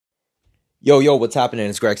Yo, what's happening?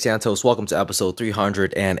 It's Greg Santos. Welcome to episode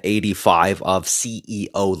 385 of CEO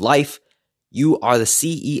Life. You are the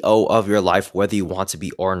CEO of your life, whether you want to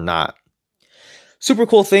be or not. Super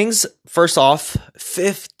cool things. First off,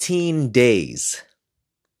 15 days.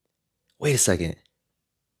 Wait a second.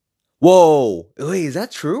 Whoa. Wait, is that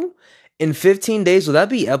true? In 15 days, will that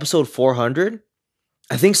be episode 400?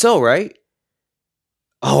 I think so, right?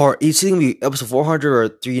 Oh, or it's going to be episode 400 or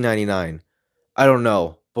 399. I don't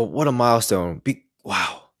know. But what a milestone.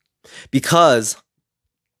 Wow. Because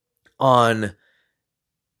on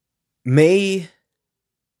May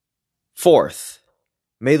 4th,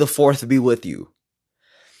 May the 4th be with you.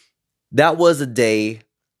 That was a day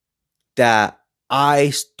that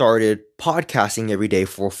I started podcasting every day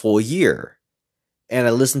for a full year. And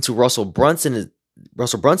I listened to Russell Brunson's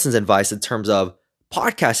advice in terms of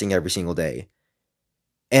podcasting every single day.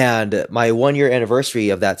 And my 1 year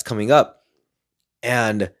anniversary of that's coming up.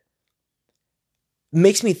 And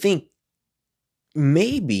makes me think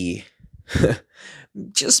maybe,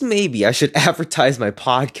 just maybe, I should advertise my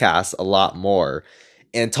podcast a lot more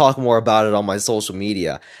and talk more about it on my social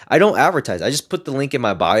media. I don't advertise. I just put the link in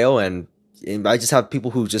my bio and I just have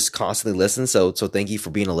people who just constantly listen. So thank you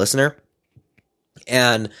for being a listener.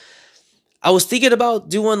 And I was thinking about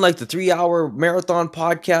doing like the 3-hour marathon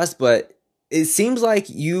podcast, but it seems like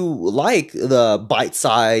you like the bite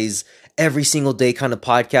size every single day kind of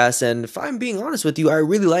podcast. And if I'm being honest with you, I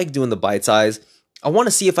really like doing the bite size. I want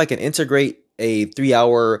to see if I can integrate a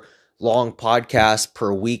 3-hour long podcast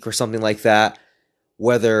per week or something like that,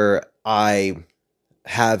 whether I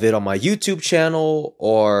have it on my YouTube channel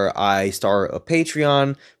or I start a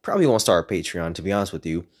Patreon. Probably won't start a Patreon, to be honest with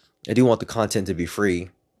you. I do want the content to be free.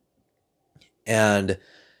 And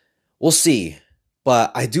we'll see.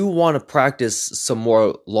 But I do want to practice some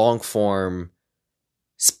more long form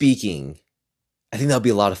speaking. I think that'll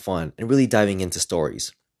be a lot of fun and really diving into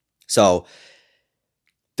stories. So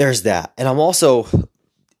there's that. And I'm also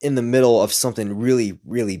in the middle of something really,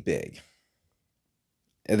 really big.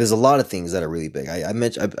 And there's a lot of things that are really big.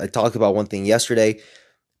 I talked about one thing yesterday,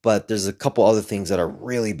 but there's a couple other things that are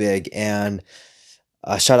really big. And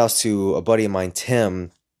shout outs to a buddy of mine,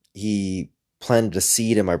 Tim. He planted a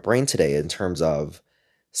seed in my brain today in terms of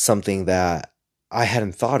something that I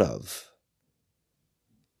hadn't thought of.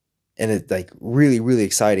 And it's like really, really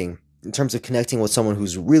exciting in terms of connecting with someone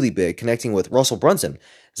who's really big, connecting with Russell Brunson.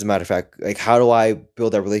 As a matter of fact, like, how do I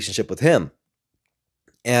build that relationship with him?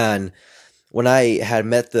 And when I had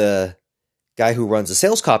met the guy who runs the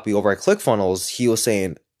sales copy over at ClickFunnels, he was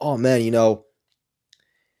saying, oh man,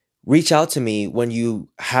 reach out to me when you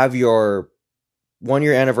have your 1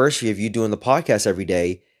 year anniversary of you doing the podcast every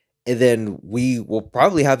day. And then we will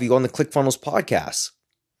probably have you on the ClickFunnels podcast.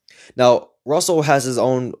 Now, Russell has his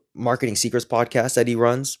own marketing secrets podcast that he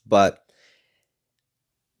runs, but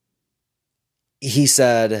he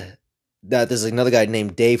said that there's another guy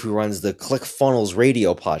named Dave who runs the ClickFunnels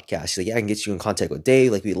radio podcast. He's like, yeah, I can get you in contact with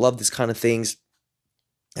Dave. Like, we love this kind of things.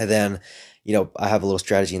 And then, I have a little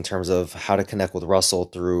strategy in terms of how to connect with Russell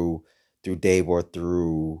through Dave or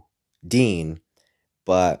through Dean.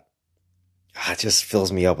 But it just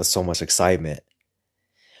fills me up with so much excitement.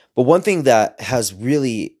 But one thing that has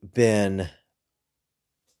really been,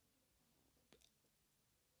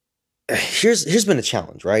 here's been a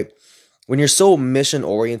challenge, right? When you're so mission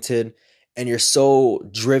oriented and you're so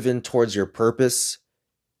driven towards your purpose,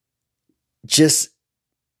 just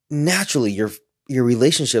naturally your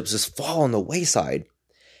relationships just fall on the wayside.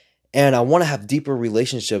 And I want to have deeper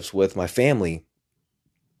relationships with my family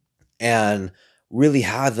and really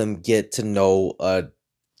have them get to know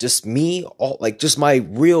just me, just my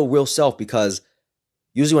real self, because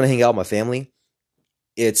usually when I hang out with my family,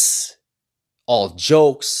 it's all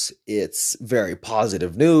jokes. It's very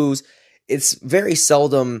positive news. It's very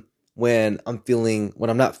seldom when I'm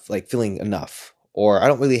not like feeling enough, or I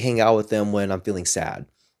don't really hang out with them when I'm feeling sad,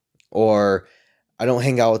 or I don't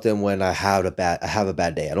hang out with them when I have a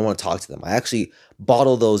bad day. I don't want to talk to them. I actually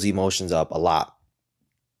bottle those emotions up a lot.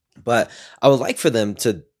 But I would like for them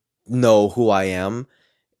to know who I am,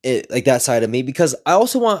 like that side of me, because I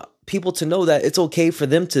also want people to know that it's okay for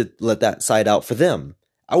them to let that side out for them.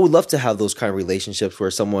 I would love to have those kind of relationships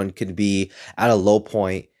where someone could be at a low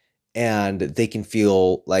point and they can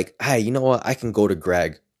feel like, hey, you know what? I can go to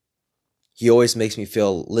Greg. He always makes me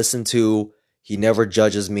feel listened to. He never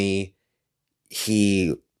judges me.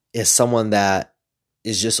 He is someone that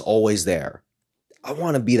is just always there. I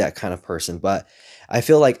want to be that kind of person, but I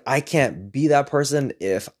feel like I can't be that person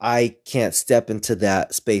if I can't step into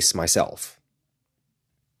that space myself.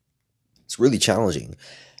 It's really challenging.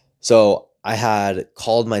 So I had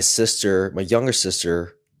called my younger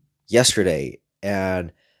sister yesterday,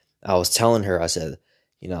 and I was telling her, I said,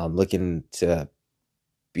 I'm looking to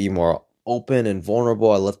be more open and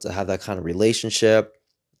vulnerable. I love to have that kind of relationship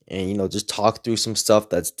and, just talk through some stuff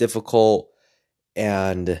that's difficult.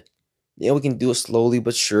 And, we can do it slowly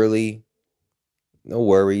but surely. No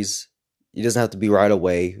worries. It doesn't have to be right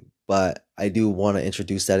away, but I do want to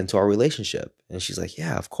introduce that into our relationship. And she's like,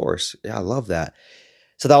 yeah, of course. Yeah, I love that.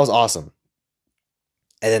 So that was awesome.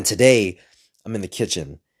 And then today, I'm in the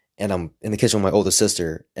kitchen, and I'm in the kitchen with my older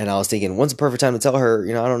sister. And I was thinking, when's the perfect time to tell her?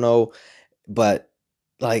 I don't know. But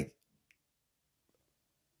like,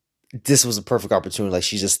 this was a perfect opportunity. Like,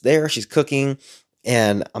 she's just there, she's cooking,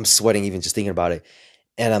 and I'm sweating even just thinking about it.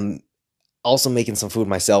 And I'm also making some food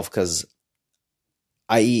myself because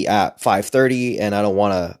I eat at 5:30 and I don't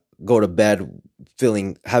want to go to bed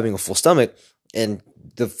having a full stomach. And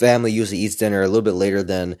the family usually eats dinner a little bit later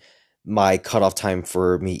than my cutoff time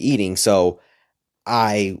for me eating. So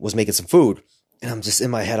I was making some food, and I'm just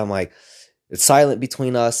in my head, I'm like, it's silent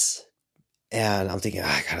between us. And I'm thinking,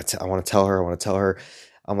 I want to tell her.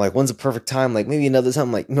 I'm like, when's the perfect time? Like, maybe another time.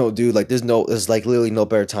 I'm like, no, dude, like there's like literally no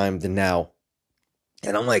better time than now.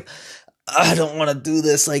 And I'm like, I don't want to do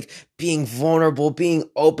this. Like, being vulnerable, being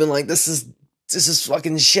open, like this is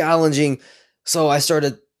fucking challenging. So I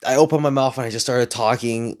opened my mouth and I just started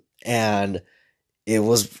talking, and it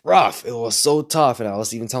was rough. It was so tough. And I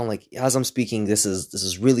was even telling, like, as I'm speaking, this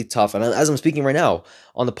is really tough. And as I'm speaking right now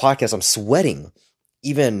on the podcast, I'm sweating,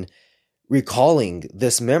 even recalling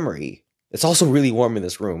this memory. It's also really warm in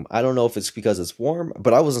this room. I don't know if it's because it's warm,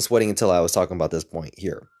 but I wasn't sweating until I was talking about this point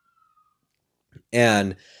here.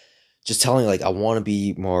 And just telling, like, I want to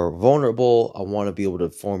be more vulnerable. I want to be able to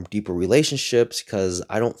form deeper relationships because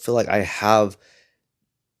I don't feel like I have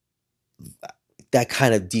that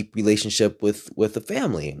kind of deep relationship with the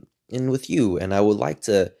family and with you. And I would like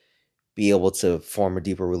to be able to form a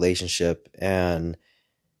deeper relationship. And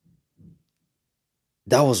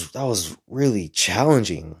that was really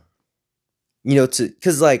challenging,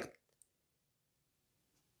 because like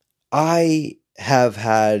I have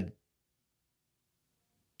had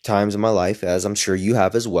times in my life, as I'm sure you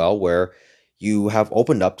have as well, where you have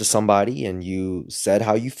opened up to somebody and you said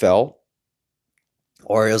how you felt,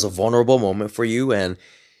 or it was a vulnerable moment for you, and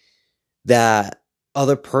that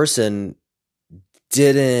other person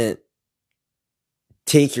didn't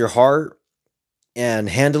take your heart and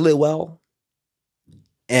handle it well.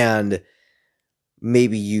 And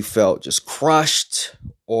maybe you felt just crushed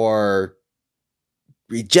or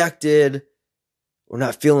rejected or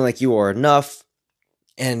not feeling like you were enough.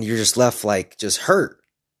 And you're just left like just hurt.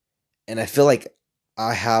 And I feel like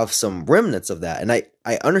I have some remnants of that. And I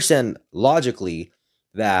understand logically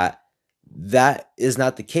that is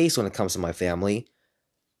not the case when it comes to my family.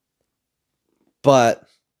 But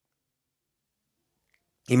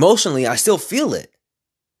emotionally, I still feel it.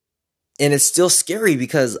 And it's still scary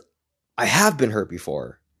because I have been hurt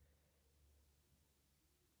before.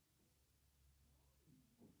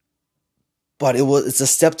 But it's a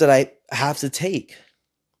step that I have to take.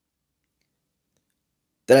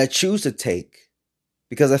 That I choose to take.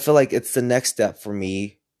 Because I feel like it's the next step for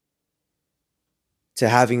me to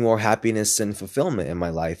having more happiness and fulfillment in my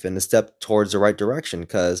life, and a step towards the right direction.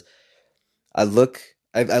 Because I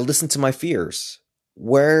listen to my fears.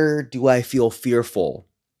 Where do I feel fearful?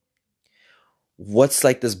 What's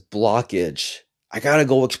like this blockage? I gotta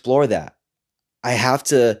go explore that. I have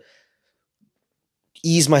to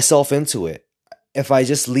ease myself into it. If I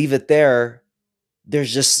just leave it there,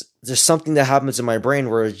 there's something that happens in my brain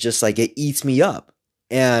where it's just like it eats me up.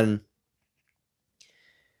 And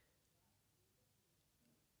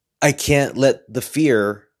I can't let the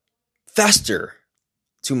fear fester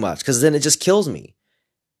too much because then it just kills me.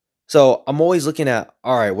 So I'm always looking at,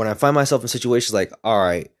 all right, when I find myself in situations like, all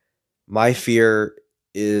right, my fear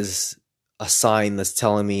is a sign that's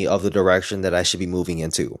telling me of the direction that I should be moving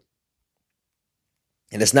into.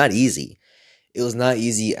 And it's not easy. It was not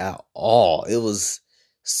easy at all. It was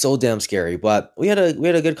so damn scary, but we had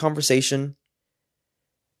a good conversation.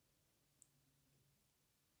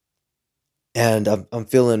 And I'm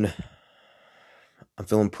feeling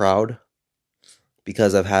proud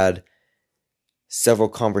because I've had several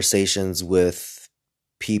conversations with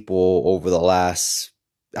people over the last,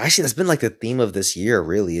 actually that's been like the theme of this year,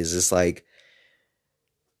 really, is just like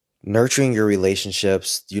nurturing your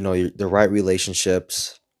relationships, the right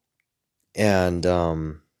relationships. And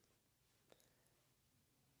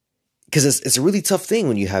because it's a really tough thing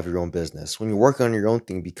when you have your own business, when you work on your own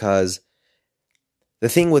thing, because the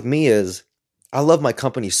thing with me is I love my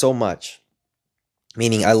company so much,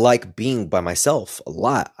 meaning I like being by myself a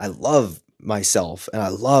lot. I love myself and I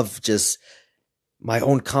love just my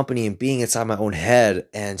own company and being inside my own head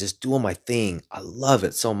and just doing my thing. I love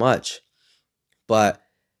it so much. But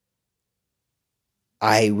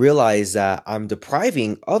I realize that I'm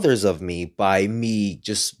depriving others of me by me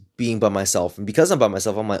just being by myself. And because I'm by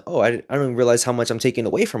myself, I'm like, oh, I don't even realize how much I'm taking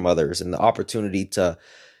away from others and the opportunity to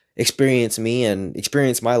experience me and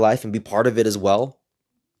experience my life and be part of it as well.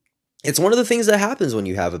 It's one of the things that happens when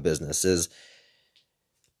you have a business is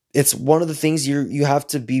it's one of the things you have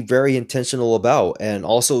to be very intentional about, and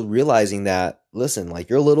also realizing that, listen, like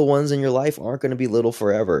your little ones in your life aren't going to be little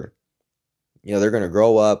forever. You know, they're going to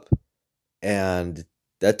grow up and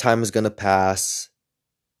that time is going to pass.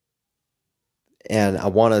 And I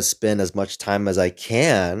want to spend as much time as I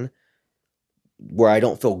can where I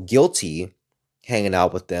don't feel guilty hanging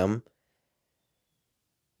out with them.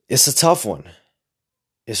 It's a tough one.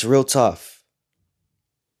 It's real tough.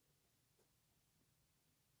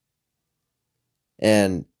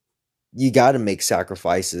 And you got to make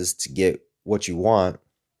sacrifices to get what you want,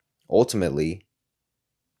 ultimately.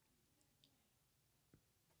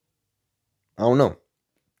 I don't know.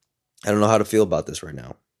 I don't know how to feel about this right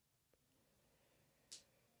now.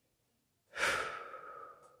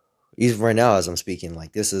 Even right now, as I'm speaking,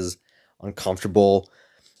 like this is uncomfortable.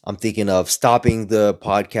 I'm thinking of stopping the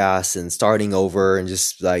podcast and starting over and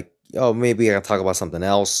just like, oh, maybe I can talk about something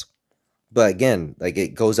else. But again, like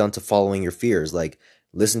it goes down to following your fears. Like,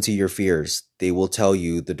 listen to your fears. They will tell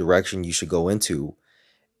you the direction you should go into,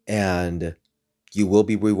 and you will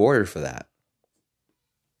be rewarded for that.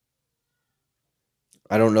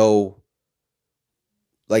 I don't know.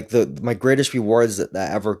 Like my greatest rewards that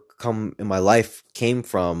ever come in my life came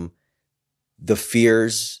from the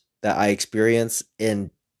fears that I experience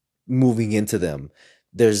and moving into them.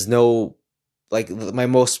 There's no, like, my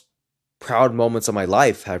most proud moments of my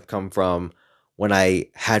life have come from when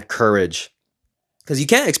I had courage, because you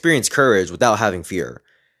can't experience courage without having fear.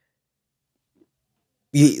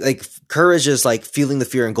 Like courage is like feeling the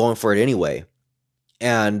fear and going for it anyway.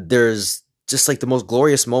 And there's just like the most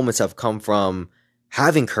glorious moments have come from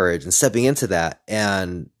having courage and stepping into that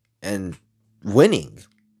and winning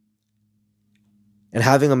and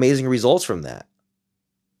having amazing results from that.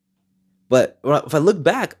 But if I look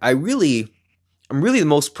back, I'm really the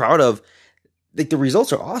most proud of, like, the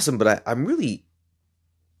results are awesome, but I'm really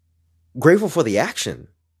grateful for the action.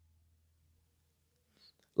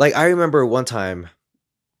 Like, I remember one time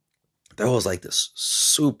there was like this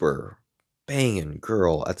super banging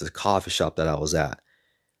girl at the coffee shop that I was at.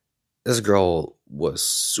 This girl was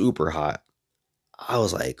super hot. I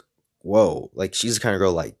was like, whoa, like she's the kind of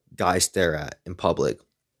girl like guys stare at in public.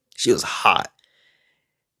 She was hot.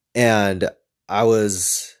 And I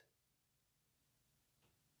was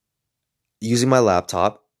using my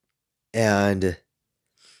laptop and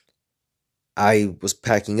I was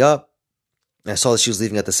packing up and I saw that she was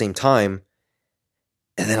leaving at the same time.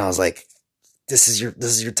 And then I was like, this is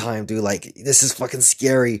your time, dude. Like, this is fucking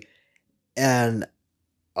scary. And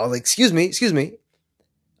I was like, excuse me.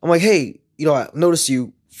 I'm like, hey, I noticed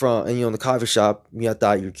you in the coffee shop. I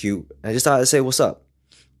thought you're cute. And I just thought I'd say, what's up?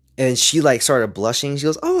 And she like started blushing. She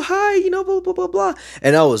goes, oh, hi, blah, blah, blah, blah.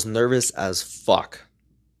 And I was nervous as fuck.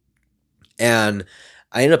 And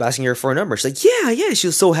I ended up asking her for a number. She's like, yeah. She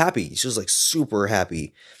was so happy. She was like super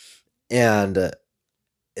happy. And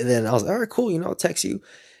then I was like, all right, cool. I'll text you.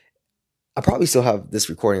 I probably still have this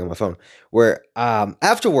recording on my phone where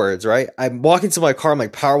afterwards, right, I'm walking to my car, I'm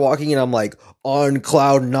like power walking and I'm like on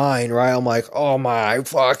cloud 9, right? I'm like, oh my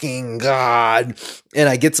fucking God. And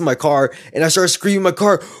I get to my car and I start screaming in my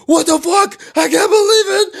car, what the fuck? I can't believe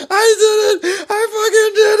it. I did it. I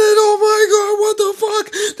fucking did it. Oh my God. What the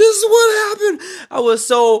fuck? This is what happened. I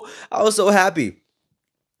was so happy.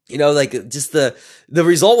 Like just the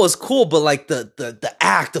result was cool, but like the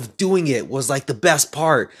act of doing it was like the best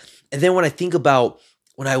part. And then when I think about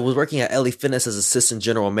when I was working at LA Fitness as assistant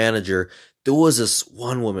general manager, there was this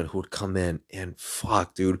one woman who would come in and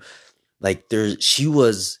fuck, dude. Like there's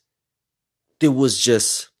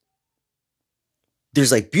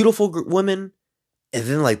like beautiful women. And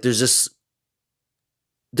then like there's this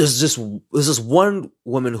one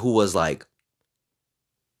woman who was like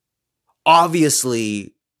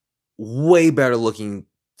obviously way better looking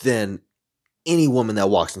than any woman that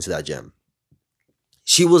walks into that gym.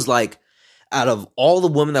 She was like, out of all the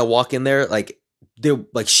women that walk in there,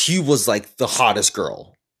 she was like the hottest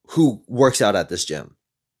girl who works out at this gym.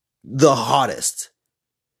 The hottest.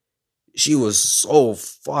 She was so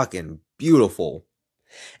fucking beautiful.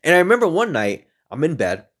 And I remember one night, I'm in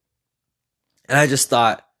bed, and I just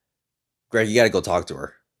thought, Greg, you gotta go talk to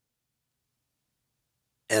her.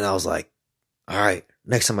 And I was like, all right,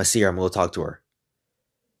 next time I see her, I'm gonna go talk to her.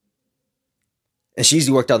 And she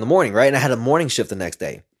usually worked out in the morning, right? And I had a morning shift the next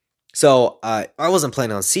day. So I wasn't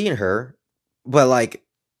planning on seeing her, but like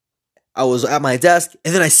I was at my desk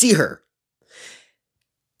and then I see her.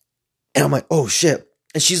 And I'm like, oh shit.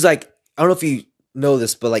 And she's like, I don't know if you know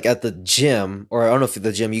this, but like at the gym, or I don't know if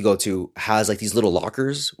the gym you go to has like these little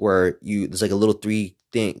lockers where there's like a little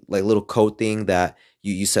little code thing that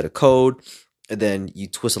you set a code and then you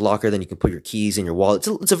twist a locker, then you can put your keys in your wallet.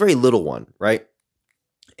 It's a very little one, right?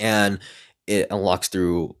 And it unlocks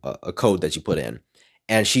through a code that you put in.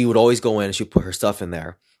 And she would always go in and she'd put her stuff in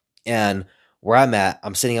there. And where I'm at,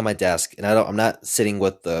 I'm sitting at my desk and I'm not sitting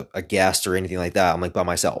with a guest or anything like that. I'm like by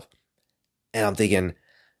myself. And I'm thinking,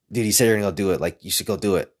 dude, you said you're gonna go do it. Like, you should go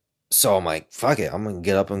do it. So I'm like, fuck it. I'm gonna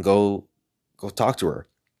get up and go talk to her.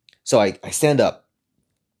 So I stand up.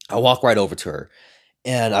 I walk right over to her.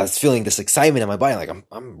 And I was feeling this excitement in my body. Like,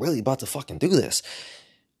 I'm really about to fucking do this.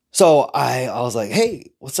 So I was like,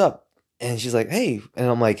 hey, what's up? And she's like, hey. And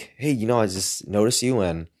I'm like, hey, I just noticed you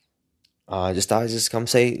and I just thought I'd just come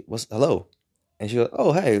say hello. And she goes,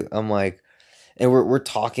 oh, hey. I'm like, and we're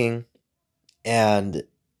talking. And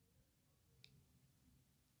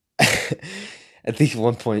I think at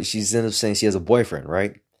one point she's ended up saying she has a boyfriend,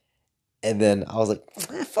 right? And then I was like,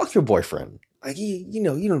 fuck your boyfriend. Like, you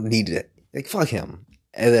don't need it. Like, fuck him.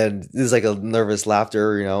 And then there's like a nervous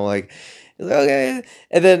laughter, like, okay.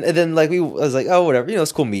 And then like I was like, oh, whatever,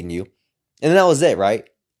 it's cool meeting you. And then that was it, right?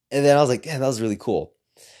 And then I was like, damn, that was really cool.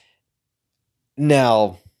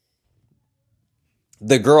 Now,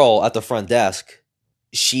 the girl at the front desk,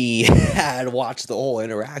 she had watched the whole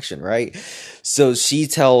interaction, right? So she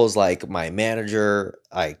tells like my manager,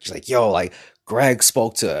 she's like, yo, like Greg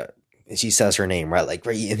spoke to, and she says her name, right? Like,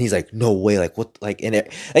 right, and he's like, no way, like what, like, and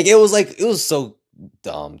it was so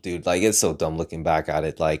dumb, dude. Like, it's so dumb looking back at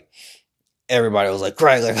it. Like, everybody was like,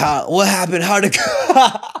 Greg, like, what happened? How'd it go?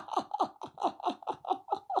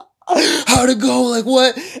 How'd it go? Like,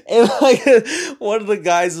 what? And like, one of the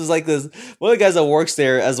guys that works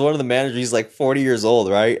there as one of the managers, he's like 40 years old,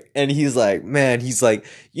 right? And he's like, man, he's like,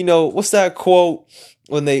 what's that quote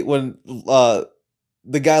when the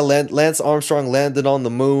guy Lance Armstrong landed on the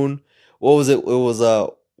moon? What was it? It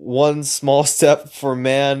was one small step for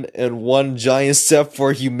man and one giant step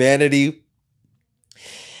for humanity.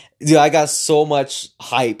 Dude, I got so much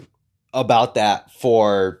hype about that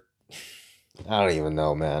for, I don't even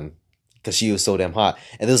know, man. Because she was so damn hot.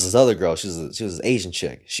 And this other girl, she was an Asian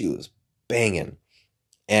chick. She was banging.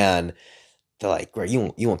 And they're like, Greg,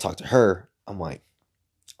 you won't talk to her. I'm like,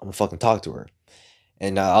 I'm gonna fucking talk to her.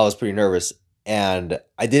 And I was pretty nervous. And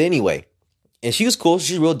I did anyway. And she was cool.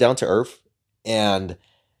 She's real down to earth. And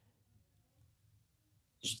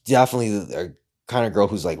definitely a kind of girl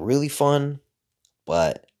who's like really fun,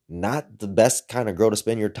 but not the best kind of girl to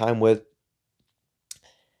spend your time with.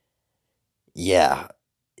 Yeah.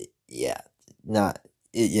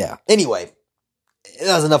 Anyway,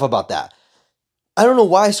 that was enough about that. I don't know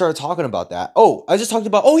why I started talking about that. Oh, I just talked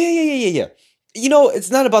about, yeah.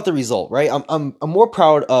 It's not about the result, right? I'm more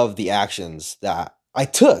proud of the actions that I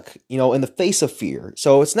took, in the face of fear.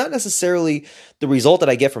 So it's not necessarily the result that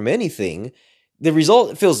I get from anything. The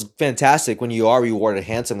result feels fantastic when you are rewarded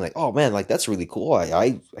handsomely. Like, oh man, like that's really cool.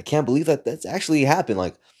 I can't believe that's actually happened.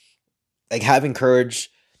 Like having courage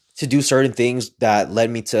to do certain things that led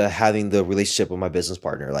me to having the relationship with my business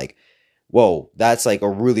partner. Like, whoa, that's like a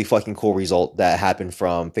really fucking cool result that happened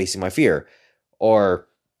from facing my fear. Or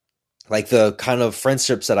like the kind of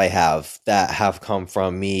friendships that I have that have come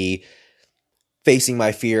from me facing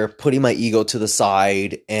my fear, putting my ego to the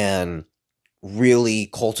side, and really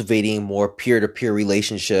cultivating more peer-to-peer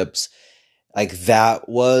relationships. Like that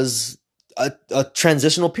was a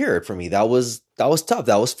transitional period for me. That was tough.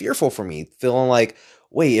 That was fearful for me. Feeling like,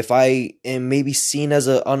 wait, if I am maybe seen as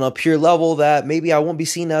on a peer level, that maybe I won't be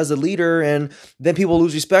seen as a leader, and then people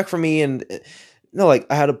lose respect for me. And no, like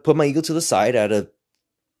I had to put my ego to the side. I had to,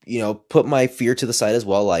 put my fear to the side as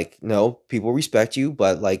well. Like, no, people respect you,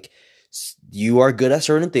 but like you are good at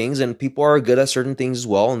certain things, and people are good at certain things as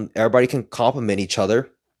well, and everybody can compliment each other.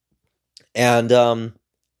 And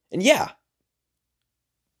yeah.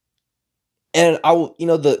 And I will,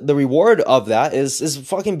 the reward of that is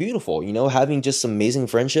fucking beautiful, having just amazing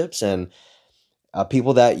friendships and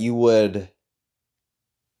people that you would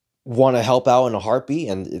want to help out in a heartbeat.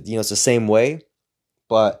 And, it's the same way,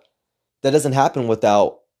 but that doesn't happen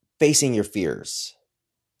without facing your fears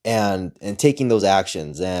and taking those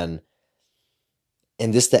actions and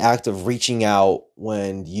just the act of reaching out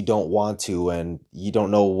when you don't want to and you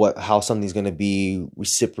don't know how something's going to be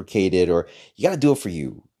reciprocated, or you got to do it for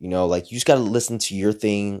you. Like you just got to listen to your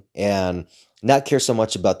thing and not care so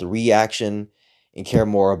much about the reaction and care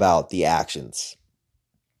more about the actions.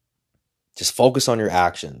 Just focus on your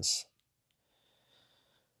actions.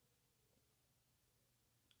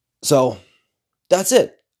 So that's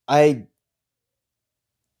it. I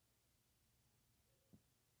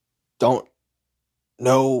don't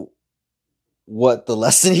know what the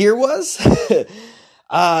lesson here was. Dude,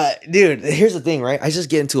 here's the thing, right? I just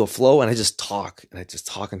get into a flow and I just talk and I just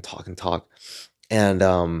talk and talk and talk. And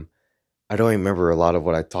I don't remember a lot of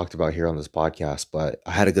what I talked about here on this podcast, but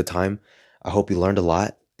I had a good time. I hope you learned a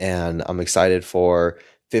lot, and I'm excited for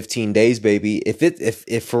 15 days, baby.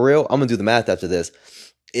 If for real, I'm gonna do the math after this.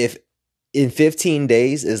 If in 15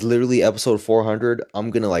 days is literally episode 400, I'm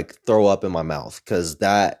gonna like throw up in my mouth because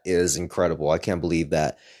that is incredible. I can't believe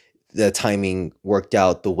that the timing worked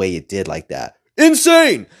out the way it did like that.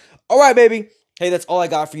 Insane. All right, baby. Hey, that's all I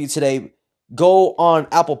got for you today. Go on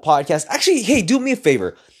Apple Podcasts. Actually, hey, do me a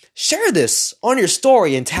favor. Share this on your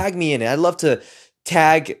story and tag me in it. I'd love to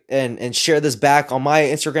tag and share this back on my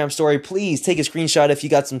Instagram story. Please take a screenshot if you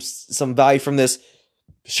got some value from this.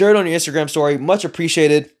 Share it on your Instagram story. Much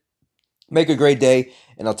appreciated. Make a great day,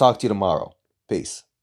 and I'll talk to you tomorrow. Peace.